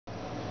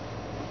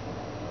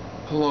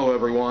Hello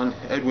everyone,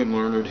 Edwin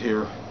Learnard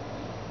here.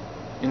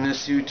 In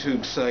this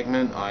YouTube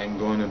segment I'm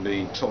going to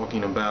be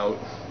talking about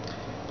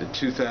the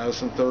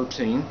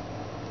 2013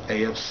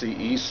 AFC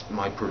East,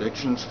 my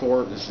predictions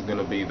for it. This is going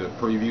to be the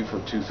preview for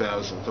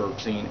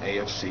 2013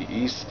 AFC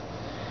East.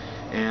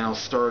 And I'll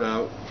start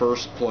out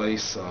first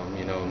place,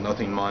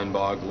 nothing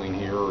mind-boggling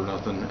here or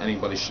nothing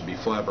anybody should be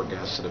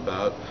flabbergasted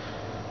about.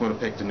 I'm going to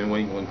pick the New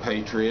England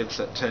Patriots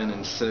at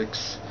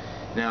 10-6.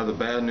 Now the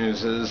bad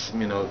news is,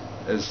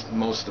 as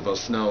most of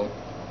us know,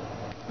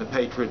 the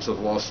Patriots have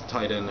lost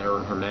tight end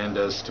Aaron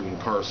Hernandez to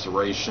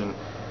incarceration.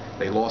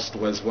 They lost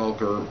Wes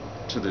Welker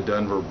to the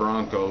Denver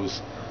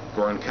Broncos.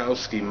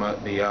 Gronkowski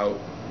might be out,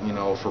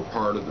 for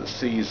part of the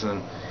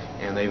season,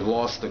 and they've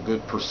lost a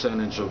good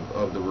percentage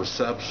of the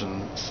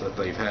receptions that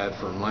they've had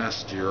from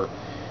last year.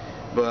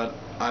 But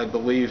I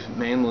believe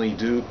mainly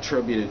due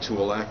attributed to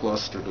a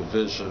lackluster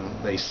division,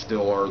 they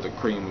still are the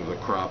cream of the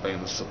crop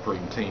and the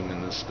supreme team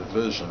in this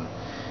division.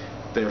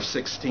 They're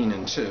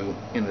 16-2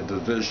 in the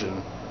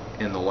division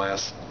in the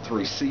last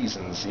 3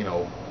 seasons.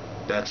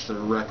 That's their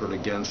record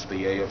against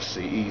the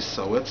AFC East.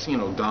 So it's,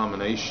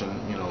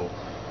 domination,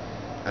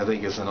 I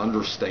think is an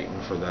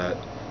understatement for that.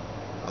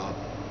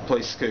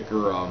 Place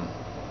kicker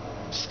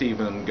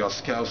Stephen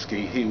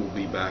Gostkowski, he will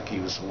be back. He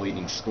was the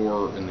leading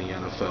scorer in the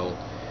NFL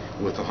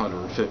with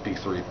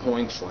 153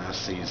 points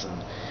last season.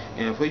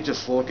 And if we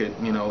just look at,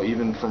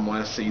 even from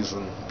last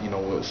season, it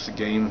was a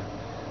game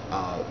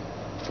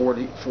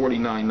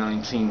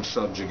 49-19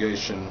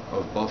 subjugation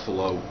of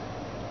Buffalo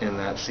in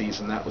that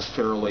season. That was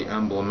fairly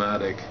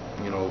emblematic,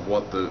 of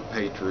what the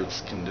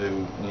Patriots can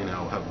do,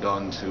 have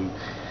done to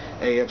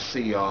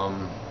AFC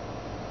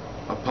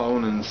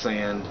opponents.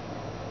 And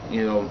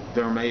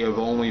there may have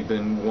only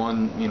been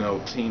one,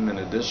 team in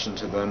addition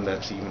to them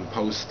that's even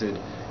posted,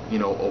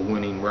 a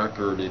winning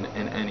record in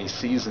any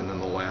season in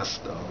the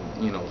last,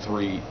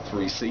 three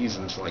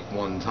seasons, like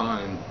one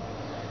time.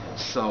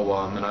 So,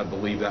 and I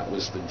believe that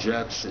was the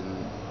Jets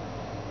in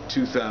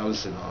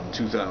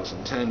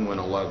 2010 went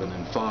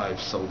 11-5.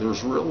 So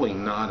there's really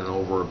not an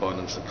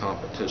overabundance of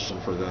competition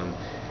for them,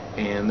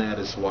 and that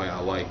is why I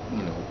like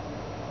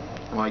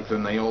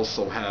them. They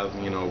also have,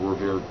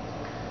 revered,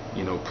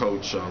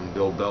 coach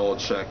Bill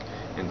Belichick,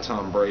 and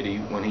Tom Brady,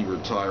 when he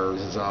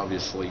retires, is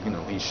obviously,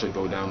 he should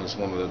go down as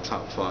one of the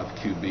top 5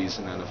 QBs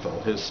in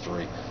NFL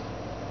history.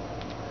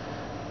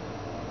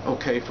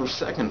 Okay, for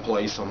second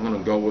place, I'm going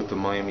to go with the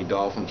Miami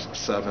Dolphins at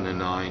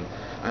 7-9.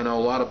 I know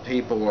a lot of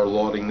people are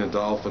lauding the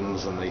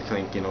Dolphins, and they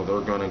think, they're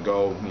going to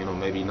go,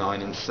 maybe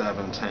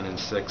 9-7,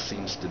 10-6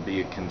 seems to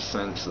be a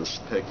consensus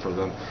pick for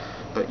them.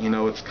 But,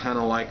 it's kind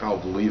of like I'll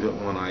believe it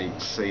when I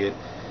see it.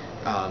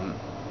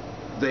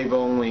 They've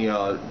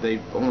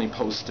only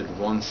posted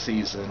one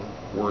season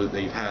where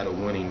they've had a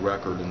winning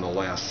record in the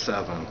last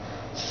 7.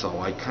 So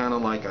I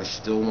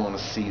still want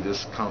to see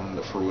this come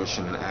to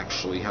fruition and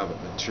actually have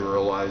it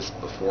materialize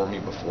before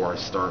I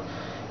start,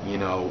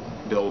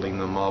 building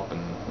them up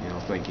and,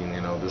 thinking,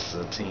 this is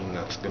a team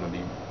that's going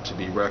to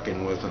be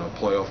reckoned with and a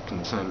playoff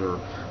contender,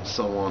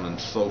 so on and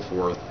so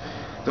forth.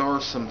 There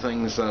are some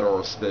things that are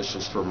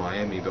auspicious for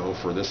Miami, though,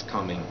 for this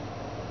coming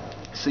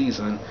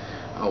season.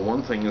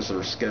 One thing is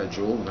their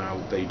schedule. Now,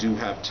 they do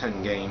have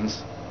 10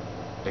 games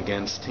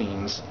against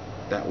teams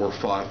that were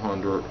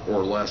 500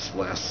 or less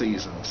last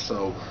season.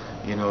 So,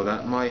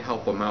 that might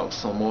help them out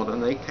somewhat,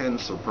 and they can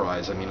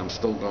surprise. I'm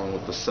still going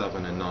with the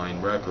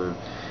 7-9 record.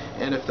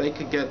 And if they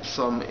could get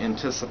some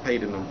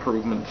anticipated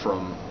improvement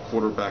from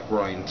quarterback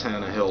Ryan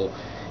Tannehill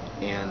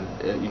and,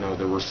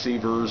 the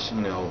receivers,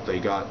 they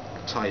got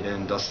tight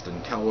end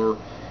Dustin Keller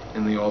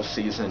in the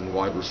offseason,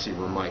 wide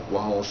receiver Mike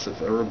Wallace.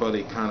 If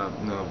everybody kind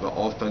of, the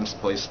offense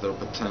plays their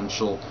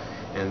potential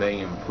and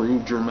they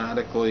improve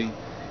dramatically,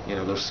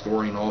 their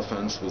scoring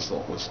offense was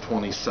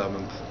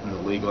 27th in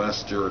the league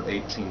last year at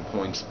 18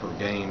 points per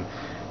game,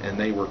 and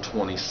they were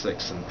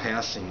 26th in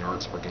passing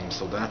yards per game.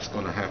 So that's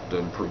going to have to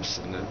improve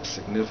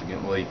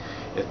significantly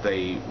if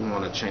they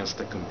want a chance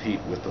to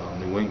compete with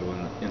New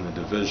England in the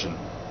division.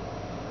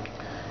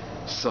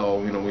 So,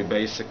 we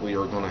basically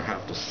are going to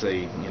have to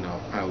see,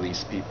 how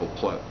these people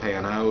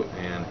pan out,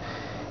 and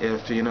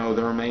if,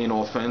 their main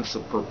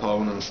offensive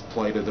proponents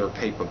play to their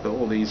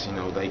capabilities,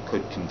 they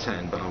could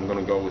contend. But I'm going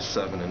to go with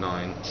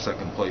 7-9,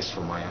 second place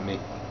for Miami.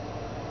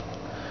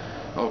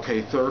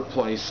 Okay, third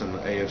place in the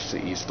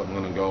AFC East, I'm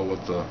going to go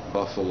with the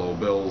Buffalo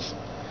Bills,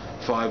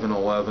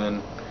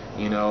 5-11.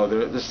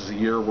 This is a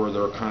year where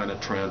they're kind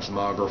of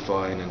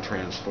transmogrifying and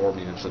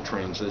transforming. It's a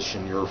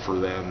transition year for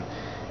them,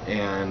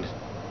 and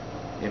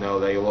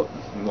they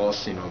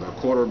lost, their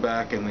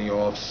quarterback in the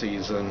off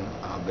season.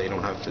 They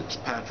don't have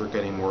Fitzpatrick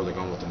anymore. They're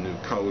going with a new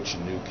coach, a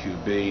new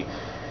QB,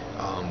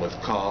 with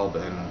Cobb,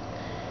 and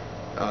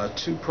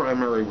 2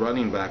 primary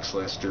running backs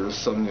last year,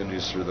 some good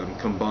news for them,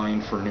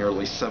 combined for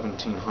nearly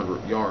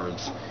 1,700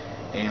 yards.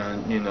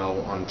 And,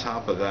 on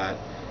top of that,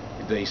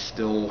 they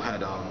still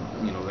had,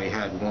 they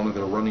had one of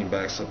their running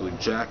backs, I believe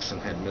Jackson,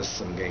 had missed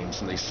some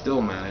games, and they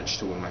still managed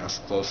to amass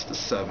close to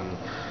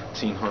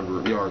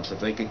 1,700 yards. If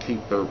they could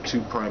keep their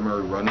two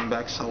primary running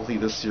backs healthy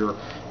this year,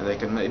 and they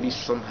can maybe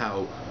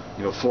somehow,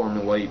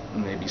 formulate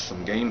maybe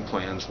some game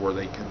plans where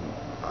they can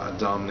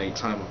dominate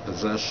time of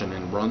possession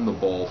and run the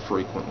ball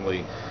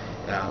frequently,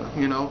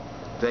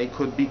 they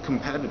could be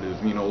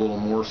competitive, a little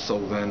more so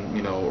than,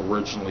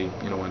 originally,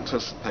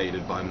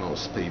 anticipated by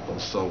most people.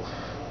 So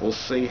we'll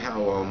see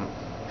how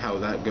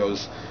that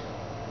goes.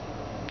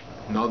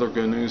 Another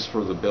good news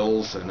for the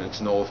Bills, and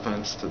it's no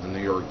offense to the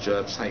New York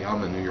Jets. Hey,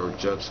 I'm a New York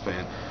Jets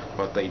fan,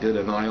 but they did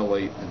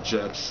annihilate the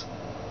Jets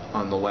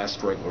on the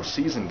last regular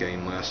season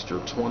game last year,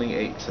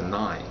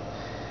 28-9.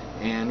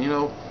 And,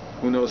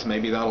 who knows,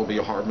 maybe that'll be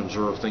a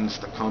harbinger of things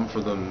to come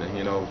for them.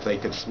 If they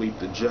could sweep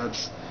the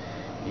Jets,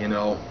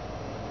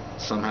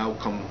 somehow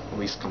at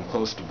least come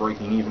close to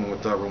breaking even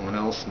with everyone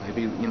else,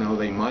 maybe,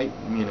 they might,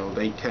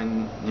 they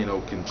can,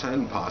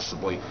 contend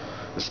possibly,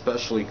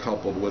 especially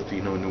coupled with,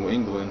 New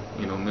England,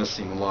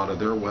 missing a lot of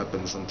their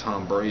weapons, and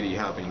Tom Brady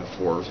having to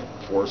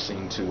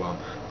forcing to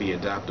be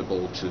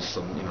adaptable to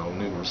some,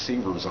 new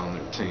receivers on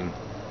their team.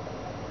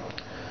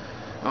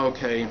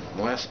 Okay,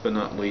 last but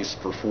not least,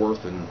 for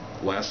fourth and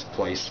last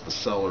place, the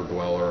cellar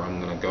dweller, I'm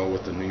going to go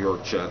with the New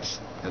York Jets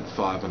at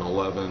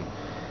 5-11.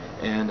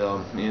 And,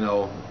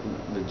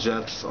 the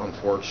Jets,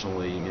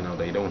 unfortunately,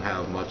 they don't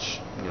have much,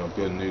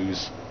 good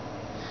news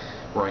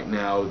right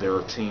now. They're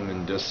a team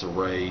in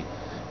disarray.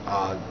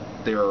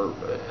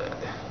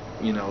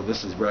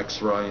 This is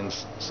Rex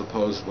Ryan's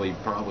supposedly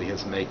probably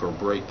his make or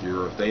break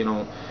year. If they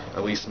don't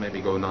at least maybe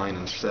go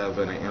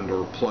 9-7 and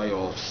or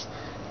playoffs,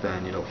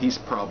 then he's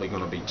probably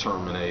going to be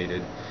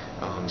terminated.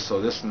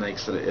 So this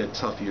makes it a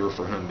tough year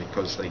for him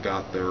because they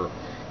got their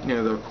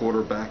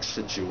quarterback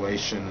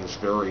situation is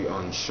very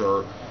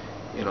unsure.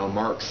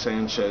 Mark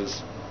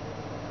Sanchez,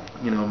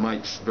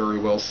 might very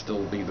well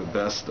still be the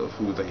best of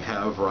who they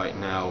have right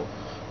now.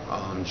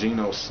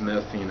 Geno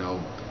Smith,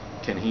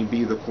 can he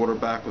be the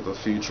quarterback of the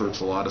future? It's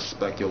a lot of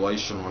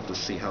speculation. We'll have to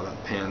see how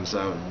that pans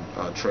out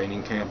in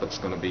training camp. It's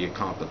going to be a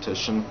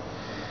competition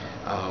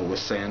with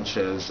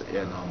Sanchez,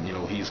 and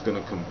he's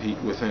going to compete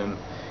with him,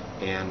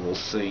 and we'll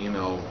see,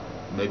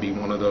 maybe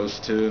one of those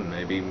two, and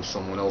maybe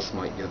someone else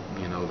might get,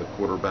 the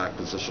quarterback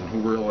position. Who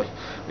really,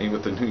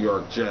 with the New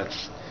York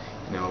Jets,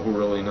 who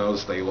really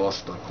knows? They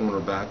lost a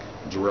cornerback,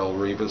 Jarrell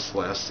Revis,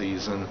 last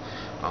season.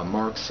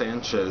 Mark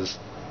Sanchez,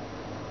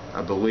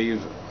 I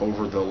believe,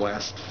 over the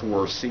last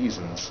 4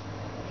 seasons,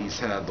 he's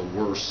had the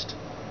worst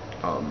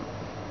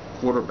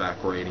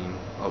quarterback rating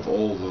of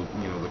all the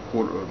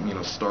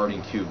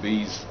starting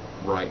QBs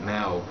right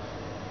now.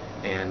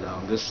 And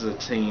this is a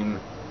team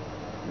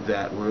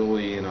that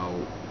really,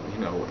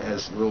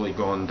 has really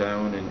gone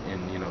down,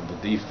 and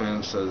the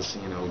defense has,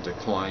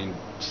 declined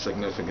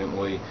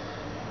significantly.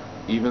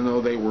 Even though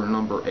they were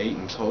number 8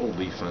 in total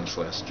defense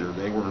last year,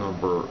 they were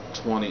number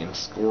 20 in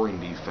scoring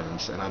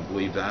defense, and I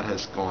believe that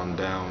has gone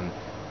down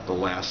the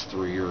last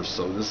 3 years.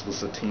 So this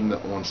was a team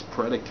that once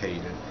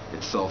predicated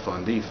itself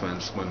on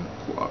defense when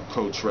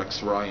Coach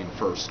Rex Ryan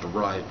first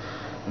arrived.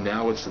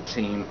 Now it's a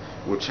team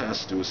which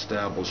has to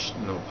establish,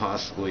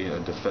 possibly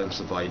a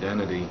defensive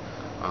identity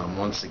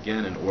once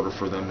again in order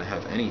for them to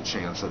have any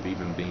chance of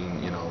even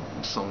being,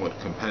 somewhat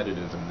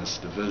competitive in this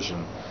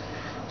division.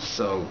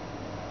 So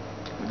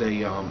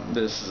they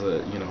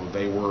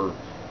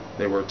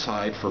they were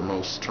tied for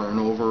most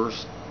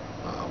turnovers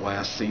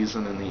last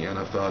season in the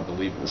NFL. I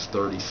believe it was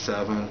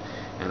 37,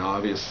 and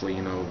obviously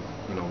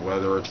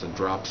whether it's a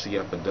dropsy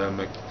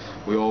epidemic,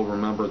 we all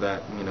remember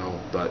that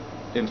that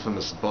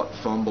infamous butt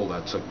fumble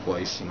that took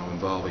place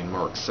involving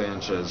Mark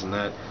Sanchez, and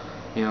that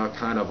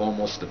kind of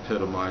almost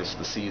epitomized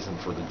the season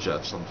for the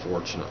Jets,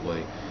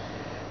 unfortunately.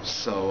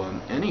 So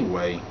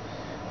anyway,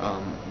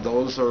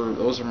 those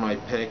are my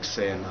picks,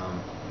 and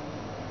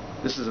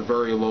this is a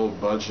very low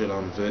budget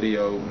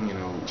video,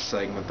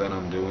 segment that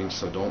I'm doing,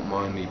 so don't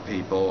mind me,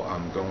 people.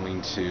 I'm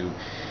going to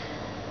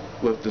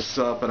lift this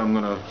up, and I'm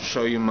going to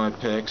show you my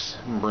picks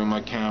and bring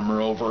my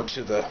camera over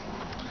to the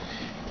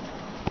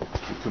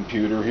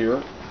computer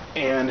here.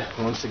 And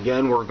once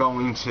again, we're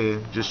going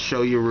to just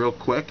show you real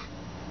quick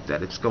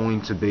that it's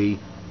going to be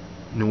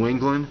New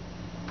England,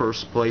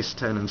 first place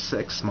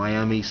 10-6,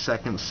 Miami,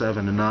 second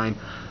 7-9,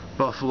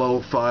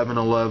 Buffalo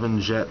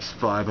 5-11, Jets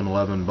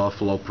 5-11.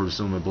 Buffalo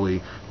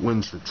presumably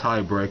wins the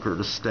tiebreaker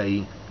to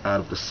stay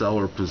out of the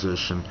cellar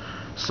position.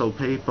 So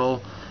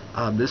people,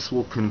 this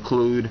will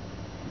conclude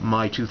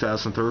my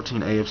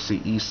 2013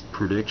 AFC East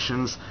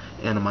predictions,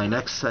 and in my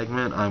next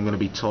segment I'm going to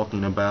be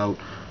talking about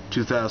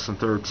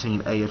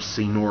 2013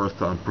 AFC North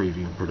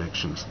preview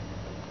predictions.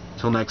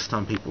 Till next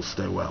time, people,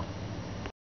 stay well.